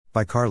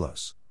By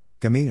Carlos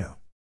Gamino.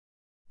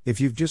 If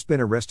you've just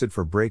been arrested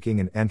for breaking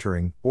and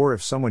entering, or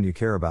if someone you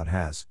care about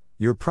has,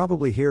 you're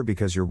probably here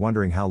because you're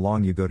wondering how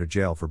long you go to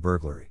jail for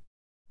burglary.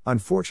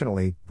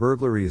 Unfortunately,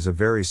 burglary is a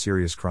very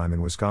serious crime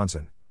in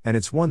Wisconsin, and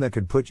it's one that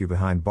could put you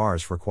behind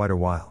bars for quite a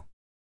while.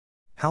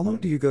 How long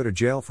do you go to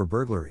jail for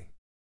burglary?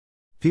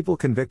 People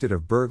convicted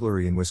of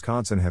burglary in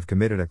Wisconsin have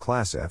committed a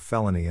Class F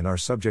felony and are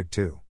subject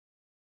to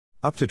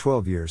up to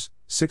 12 years,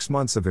 6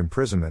 months of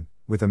imprisonment,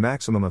 with a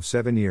maximum of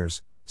 7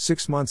 years,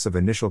 6 months of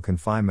initial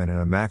confinement and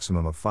a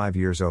maximum of 5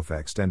 years of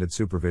extended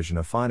supervision,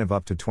 a fine of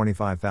up to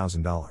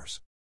 $25,000.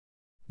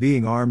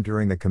 Being armed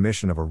during the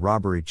commission of a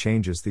robbery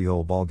changes the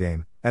whole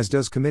ballgame, as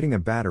does committing a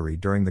battery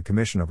during the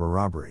commission of a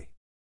robbery.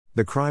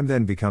 The crime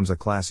then becomes a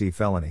Class E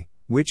felony,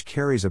 which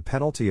carries a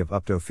penalty of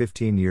up to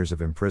 15 years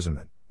of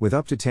imprisonment, with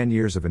up to 10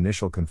 years of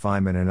initial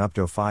confinement and up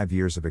to 5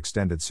 years of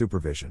extended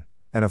supervision,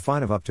 and a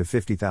fine of up to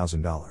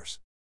 $50,000.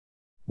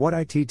 What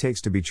it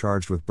takes to be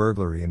charged with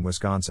burglary in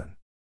Wisconsin.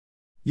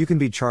 You can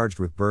be charged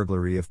with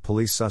burglary if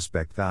police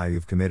suspect that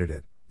you've committed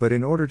it, but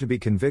in order to be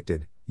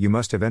convicted, you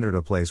must have entered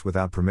a place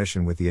without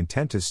permission with the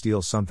intent to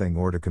steal something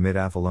or to commit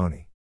a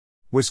felony.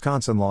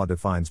 Wisconsin law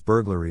defines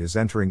burglary as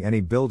entering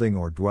any building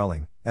or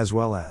dwelling, as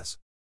well as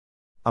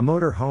a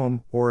motor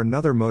home or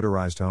another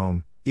motorized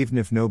home, even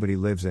if nobody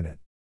lives in it.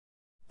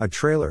 A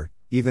trailer,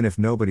 even if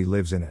nobody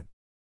lives in it.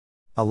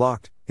 A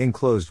locked,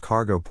 enclosed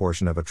cargo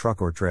portion of a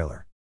truck or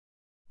trailer.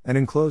 An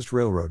enclosed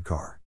railroad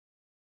car.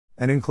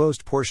 An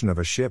enclosed portion of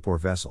a ship or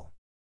vessel.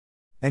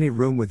 Any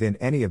room within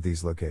any of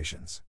these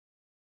locations.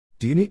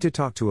 Do you need to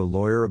talk to a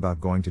lawyer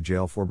about going to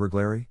jail for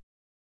burglary?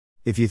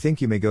 If you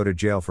think you may go to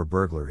jail for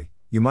burglary,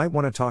 you might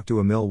want to talk to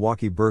a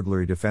Milwaukee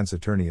burglary defense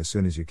attorney as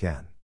soon as you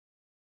can.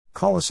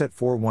 Call us at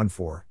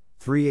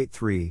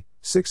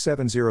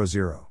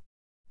 414-383-6700.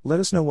 Let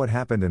us know what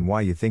happened and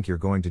why you think you're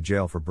going to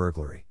jail for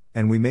burglary,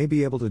 and we may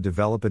be able to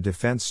develop a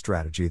defense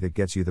strategy that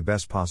gets you the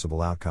best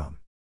possible outcome.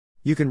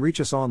 You can reach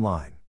us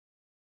online.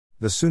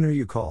 The sooner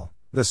you call,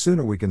 the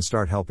sooner we can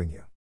start helping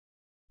you.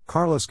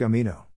 Carlos Gamino.